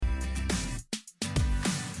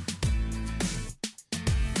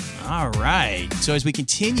All right. So as we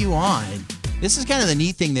continue on, this is kind of the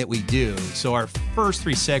neat thing that we do. So our first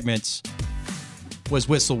 3 segments was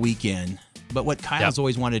Whissel Weekend. But what Kyle's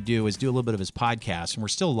always wanted to do is do a little bit of his podcast. And we're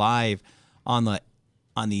still live on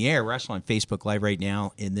the air. We're actually on Facebook Live right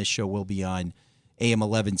now. And this show will be on AM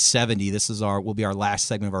 1170. This is will be our last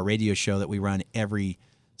segment of our radio show that we run every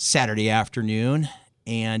Saturday afternoon.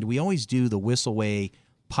 And we always do the Whissel Way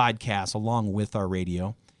podcast along with our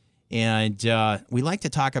radio. And we like to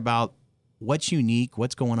talk about what's unique,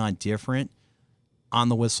 what's going on different on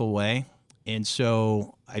the Whissel Way. And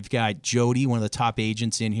so I've got Jodi, one of the top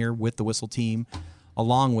agents in here with the Whissel team,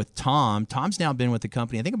 along with Tom. Tom's now been with the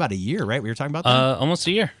company, I think, about a year, right? We were talking about that? Almost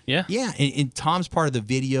a year, yeah. Yeah, and Tom's part of the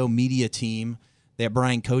video media team that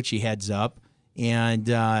Brian Kochi heads up. And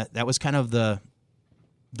that was kind of the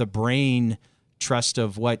brain trust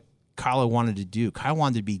of what Kyle wanted to do. Kyle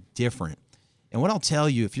wanted to be different. And what I'll tell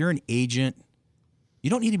you, if you're an agent, you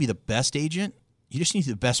don't need to be the best agent. You just need to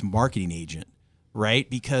be the best marketing agent, right?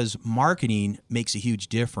 Because marketing makes a huge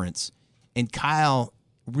difference. And Kyle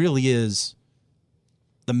really is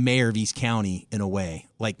the mayor of East County in a way.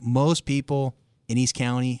 Like most people in East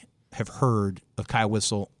County have heard of Kyle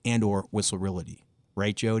Whissel and or Whissel Realty,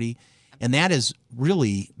 right, Jodi? And that is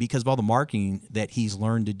really because of all the marketing that he's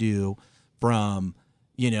learned to do from,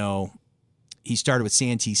 he started with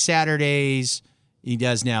Santee Saturdays. He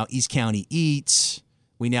does now East County Eats.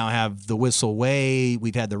 We now have the Whissel Way.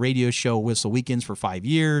 We've had the radio show Whissel Weekends for 5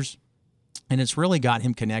 years. And it's really got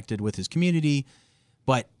him connected with his community.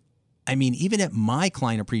 But, I mean, even at my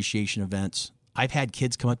client appreciation events, I've had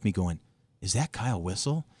kids come up to me going, is that Kyle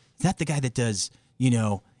Whissel? Is that the guy that does,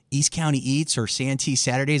 East County Eats or Santee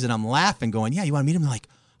Saturdays? And I'm laughing going, yeah, you want to meet him? Like,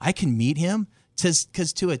 I can meet him?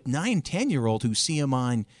 Because to a 9, 10-year-old who see him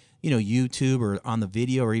on, YouTube or on the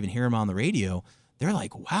video or even hear him on the radio, they're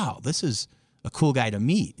like, wow, this is a cool guy to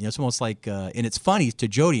meet. It's almost like, and it's funny to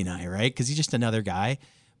Jodi and I, right? Because he's just another guy.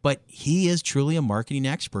 But he is truly a marketing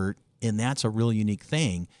expert, and that's a really unique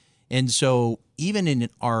thing. And so even in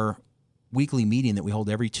our weekly meeting that we hold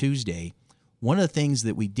every Tuesday, one of the things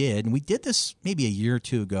that we did, and we did this maybe a year or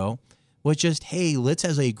 2 ago, was just, hey, let's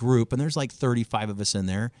as a group, and there's like 35 of us in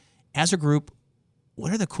there, as a group,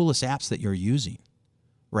 what are the coolest apps that you're using,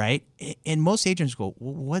 right? And most agents go,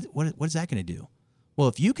 well, what is that going to do? Well,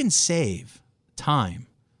 if you can save time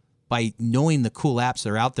by knowing the cool apps that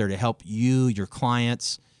are out there to help you, your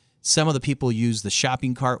clients. Some of the people use the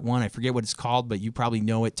shopping cart one. I forget what it's called, but you probably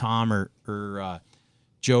know it, Tom or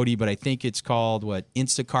Jodi, but I think it's called,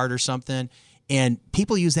 Instacart or something. And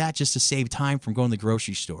people use that just to save time from going to the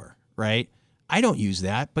grocery store, right? I don't use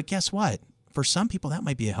that, but guess what? For some people, that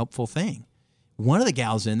might be a helpful thing. One of the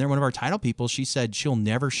gals in there, one of our title people, she said she'll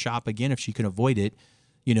never shop again if she can avoid it.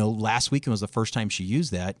 Last weekend was the first time she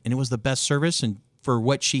used that, and it was the best service. And for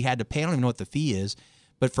what she had to pay, I don't even know what the fee is,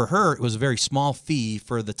 but for her, it was a very small fee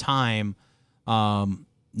for the time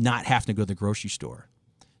not having to go to the grocery store.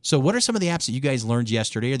 So what are some of the apps that you guys learned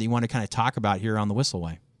yesterday or that you want to kind of talk about here on the Whissel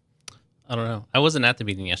Way? I don't know. I wasn't at the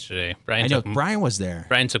meeting yesterday. Brian was there.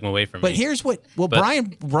 Brian took him away from me. But here's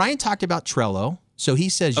Brian talked about Trello. So he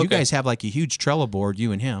says you guys have like a huge Trello board,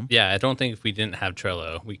 you and him. Yeah, I don't think if we didn't have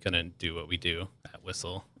Trello, we couldn't do what we do at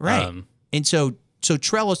Whissel. Right. And so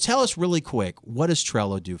Trello, tell us really quick, what does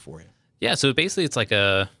Trello do for you? Yeah, so basically it's like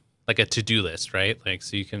a to-do list, right? Like,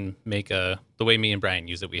 so you can make the way me and Brian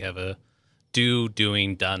use it, we have a do,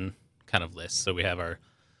 doing, done kind of list. So we have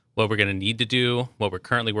what we're going to need to do, what we're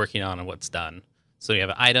currently working on, and what's done. So you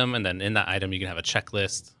have an item, and then in that item you can have a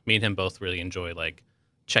checklist. Me and him both really enjoy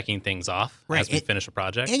checking things off as we finish a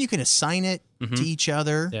project. And you can assign it to each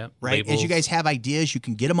other, right? Labels. As you guys have ideas, you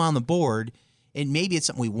can get them on the board, and maybe it's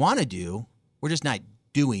something we want to do, we're just not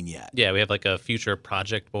doing yet. Yeah, we have like a future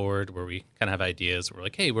project board where we kind of have ideas. We're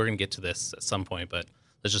like, hey, we're going to get to this at some point, but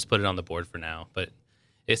let's just put it on the board for now. But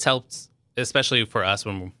it's helped, especially for us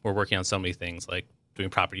when we're working on so many things, like doing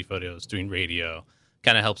property photos, doing radio.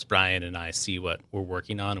 Kind of helps Brian and I see what we're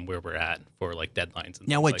working on and where we're at for deadlines. And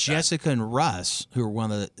now, what like Jessica and Russ, who are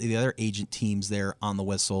one of the other agent teams there on the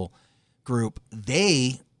Whissel group,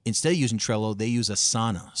 they, instead of using Trello, they use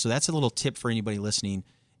Asana. So that's a little tip for anybody listening.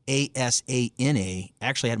 Asana.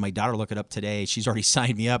 Actually, I had my daughter look it up today. She's already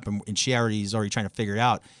signed me up, and she's already trying to figure it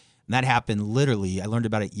out. And that happened literally. I learned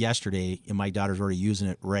about it yesterday, and my daughter's already using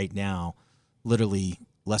it right now, literally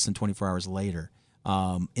less than 24 hours later.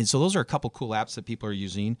 And so those are a couple cool apps that people are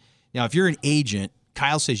using. Now, if you're an agent,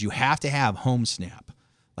 Kyle says you have to have HomeSnap.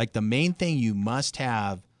 Like the main thing you must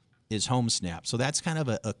have is HomeSnap. So that's kind of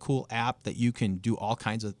a cool app that you can do all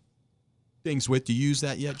kinds of things with. Do you use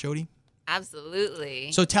that yet, Jodi?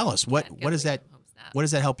 Absolutely. So tell us, what does that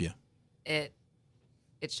help you? It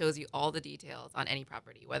it shows you all the details on any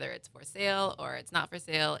property, whether it's for sale or it's not for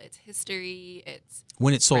sale. It's history. It's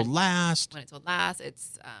when it sold last. When it sold last.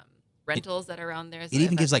 It's rentals that are around there. So it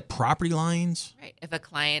even gives like property lines. Right. If a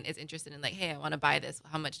client is interested in like, hey, I want to buy this,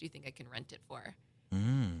 how much do you think I can rent it for?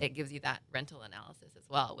 It gives you that rental analysis as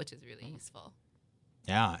well, which is really useful.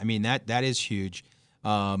 Yeah, I mean that is huge.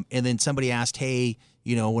 And then somebody asked, hey,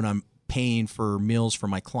 when I'm paying for meals for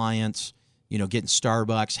my clients, getting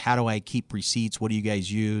Starbucks, how do I keep receipts? What do you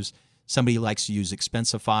guys use? Somebody likes to use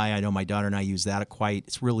Expensify. I know my daughter and I use that quite.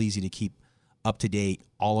 It's real easy to keep up to date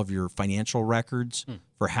all of your financial records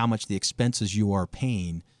for how much the expenses you are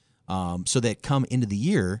paying, so that come into the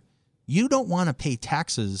year, you don't want to pay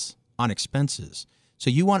taxes on expenses. So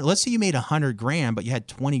let's say you made $100,000, but you had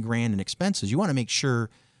 $20,000 in expenses. You want to make sure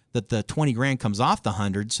that the $20,000 comes off the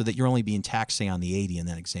 100, so that you're only being taxed, say, on the 80 in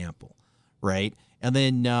that example, right? And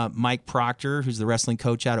then Mike Proctor, who's the wrestling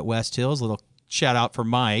coach out at West Hills, a little shout out for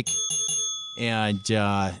Mike, and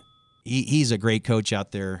he's a great coach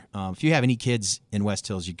out there. If you have any kids in West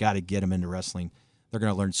Hills, you got to get them into wrestling. They're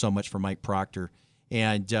going to learn so much from Mike Proctor.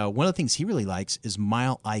 And one of the things he really likes is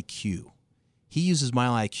Mile IQ. He uses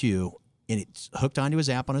Mile IQ, and it's hooked onto his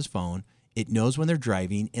app on his phone. It knows when they're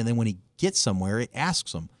driving, and then when he gets somewhere, it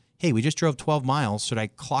asks them, hey, we just drove 12 miles. Should I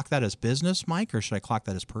clock that as business, Mike, or should I clock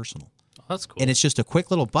that as personal? Oh, that's cool. And it's just a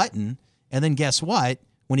quick little button, and then guess what?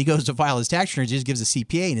 When he goes to file his tax returns, he just gives a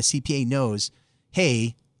CPA, and a CPA knows,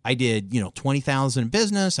 hey, I did, $20,000 in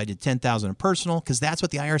business, I did $10,000 in personal, because that's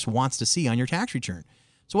what the IRS wants to see on your tax return.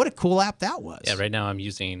 So what a cool app that was. Yeah, right now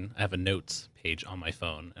I have a notes page on my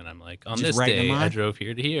phone, and I'm like, on Just this day, them on? I drove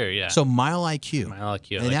here to here. Yeah. So Mile IQ. Mile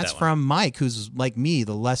IQ, and that's from Mike, who's like me,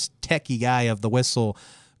 the less techie guy of the Whissel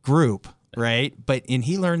group, right? And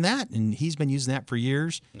he learned that, and he's been using that for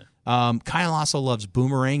years. Yeah. Kyle also loves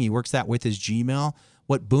Boomerang. He works that with his Gmail.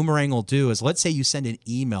 What Boomerang will do is, let's say you send an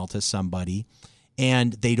email to somebody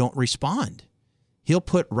and they don't respond. He'll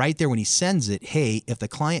put right there when he sends it, hey, if the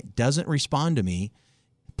client doesn't respond to me,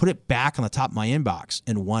 put it back on the top of my inbox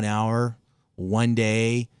in 1 hour, 1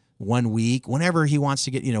 day, 1 week, whenever he wants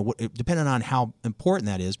to get, depending on how important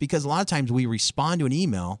that is. Because a lot of times we respond to an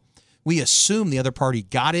email, we assume the other party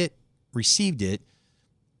got it, received it.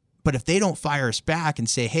 But if they don't fire us back and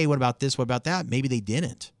say, hey, what about this? What about that? Maybe they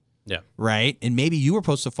didn't. Yeah. Right. And maybe you were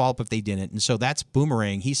supposed to follow up if they didn't. And so that's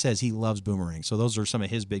Boomerang. He says he loves Boomerang. So those are some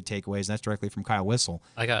of his big takeaways. And that's directly from Kyle Whissel.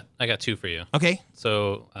 I got two for you. Okay.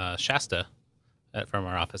 So Shasta from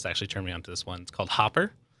our office actually turned me on to this one. It's called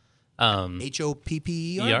Hopper.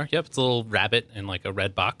 HOPPER? Yep. It's a little rabbit in like a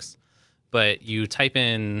red box. But you type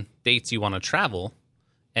in dates you want to travel,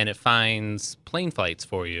 and it finds plane flights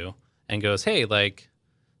for you and goes, hey,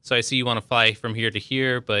 so I see you want to fly from here to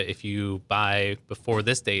here, but if you buy before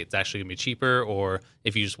this date, it's actually going to be cheaper. Or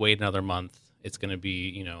if you just wait another month, it's going to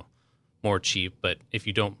be, more cheap. But if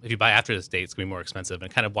you buy after this date, it's going to be more expensive.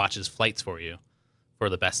 And it kind of watches flights for you for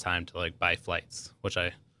the best time to buy flights, which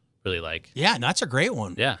I really like. Yeah, that's a great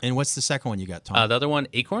one. Yeah. And what's the second one you got, Tom? The other one,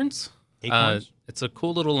 Acorns. Acorns? It's a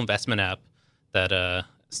cool little investment app that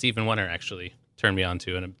Stephen Wenner actually turned me on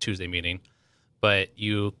to in a Tuesday meeting. But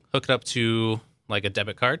you hook it up to a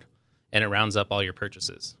debit card, and it rounds up all your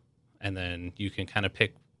purchases. And then you can kind of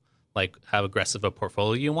pick how aggressive a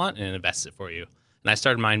portfolio you want and invest it for you. And I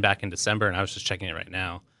started mine back in December, and I was just checking it right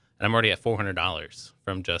now. And I'm already at $400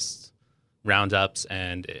 from just roundups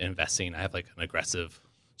and investing. I have an aggressive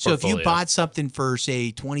So portfolio. if you bought something for,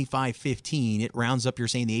 say, $25.15, it rounds up, you're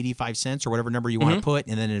saying, the 85 cents or whatever number you want to put,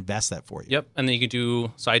 and then invest that for you. Yep. And then you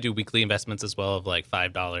can I do weekly investments as well of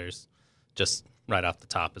 $5 just right off the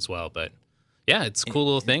top as well. But yeah, it's a cool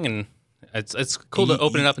little thing, and it's cool to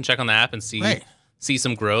open it up and check on the app and see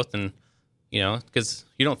some growth, and because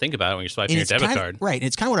you don't think about it when you're swiping your debit card. Right, and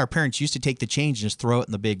it's kind of what our parents used to take the change and just throw it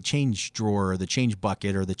in the big change drawer or the change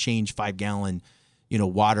bucket or the change 5-gallon,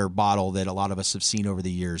 water bottle that a lot of us have seen over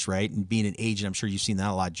the years, right? And being an agent, I'm sure you've seen that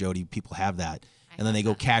a lot, Jodi. People have that, and then they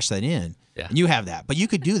go cash that in. Yeah. And you have that, but you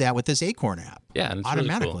could do that with this Acorn app. Yeah, and it's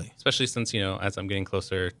automatically, really cool. Especially since as I'm getting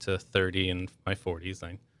closer to 30 and my 40s,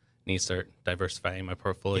 I need to start diversifying my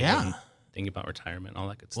portfolio. Yeah. Yeah. Thinking about retirement, all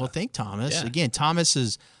that good stuff. Well, thank Thomas. Yeah. Again, Thomas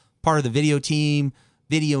is part of the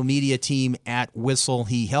video media team at Whissel.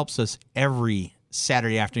 He helps us every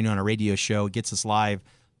Saturday afternoon on a radio show. Gets us live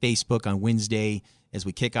Facebook on Wednesday as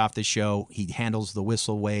we kick off the show. He handles the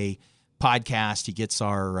Whissel Way podcast. He gets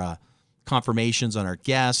our confirmations on our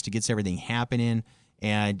guests. He gets everything happening,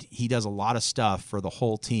 and he does a lot of stuff for the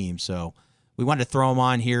whole team. So we wanted to throw him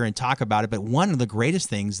on here and talk about it. But one of the greatest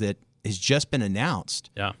things that has just been announced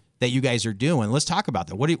that you guys are doing, let's talk about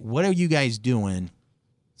that. What are you guys doing?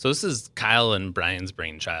 So this is Kyle and Brian's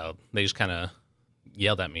brainchild. They just kind of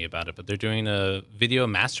yelled at me about it, but they're doing a video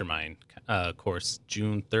mastermind course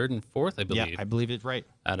June 3rd and 4th, I believe. Yeah, I believe it's right.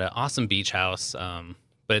 At an awesome beach house.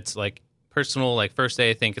 But it's like personal, like first day,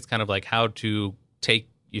 I think it's kind of like how to take,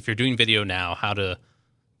 if you're doing video now, how to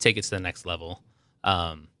take it to the next level.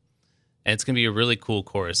 And it's going to be a really cool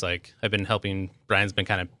course. Like I've been helping, Brian's been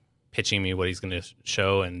kind of pitching me what he's going to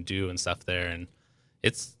show and do and stuff there. And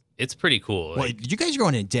it's pretty cool. Well, you guys are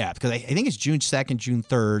going in depth because I think it's June 2nd, June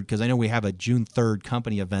 3rd, because I know we have a June 3rd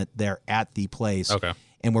company event there at the place. Okay.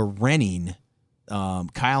 And we're renting,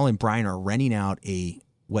 Kyle and Brian are renting out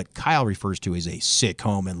what Kyle refers to as a sick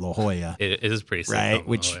home in La Jolla. It is pretty sick. Right,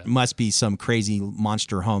 which must be some crazy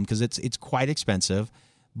monster home because it's quite expensive.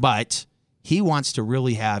 But he wants to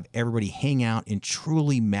really have everybody hang out and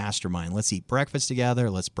truly mastermind. Let's eat breakfast together.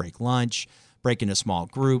 Let's break lunch, break into small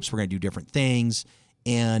groups. We're going to do different things.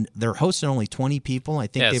 And they're hosting only 20 people. I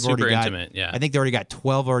think they've already got intimate, yeah. I think they already got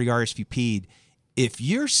 12 already RSVP'd. If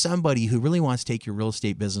you're somebody who really wants to take your real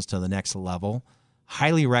estate business to the next level,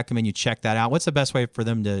 highly recommend you check that out. What's the best way for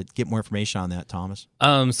them to get more information on that, Thomas?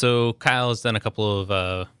 So Kyle has done a couple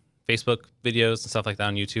of Facebook videos and stuff like that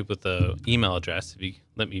on YouTube with the email address. If you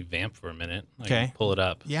let me vamp for a minute, I can pull it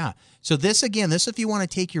up. Yeah. So this if you want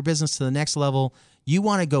to take your business to the next level, you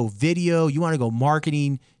want to go video, you want to go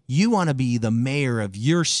marketing, you want to be the mayor of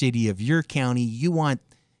your city, of your county, you want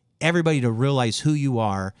everybody to realize who you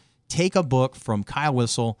are, take a book from Kyle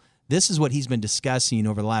Whissel. This is what he's been discussing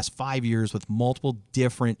over the last 5 years with multiple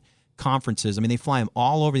different conferences. I mean, they fly him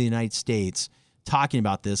all over the United States talking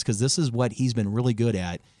about this because this is what he's been really good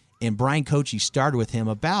at. And Brian Kochi started with him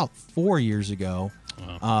about 4 years ago,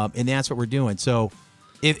 and that's what we're doing. So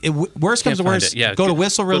if worst comes to worst, go to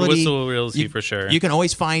Whissel Realty. Go to Whissel Realty for sure. You can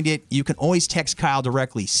always find it. You can always text Kyle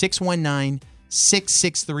directly,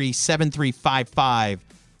 619-663-7355.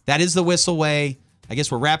 That is the Whissel way. I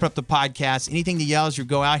guess we're wrapping up the podcast. Anything to yell as you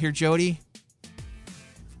go out here, Jodi?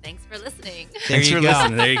 Thanks for listening. Thanks for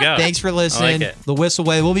listening. There you go. Thanks for listening. I like it. The Whissel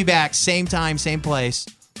way. We'll be back. Same time, same place.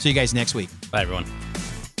 See you guys next week. Bye, everyone.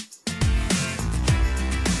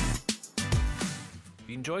 If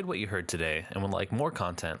you enjoyed what you heard today and would like more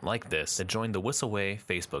content like this, then join the Whissel Way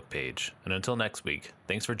Facebook page. And until next week,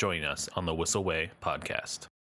 thanks for joining us on the Whissel Way podcast.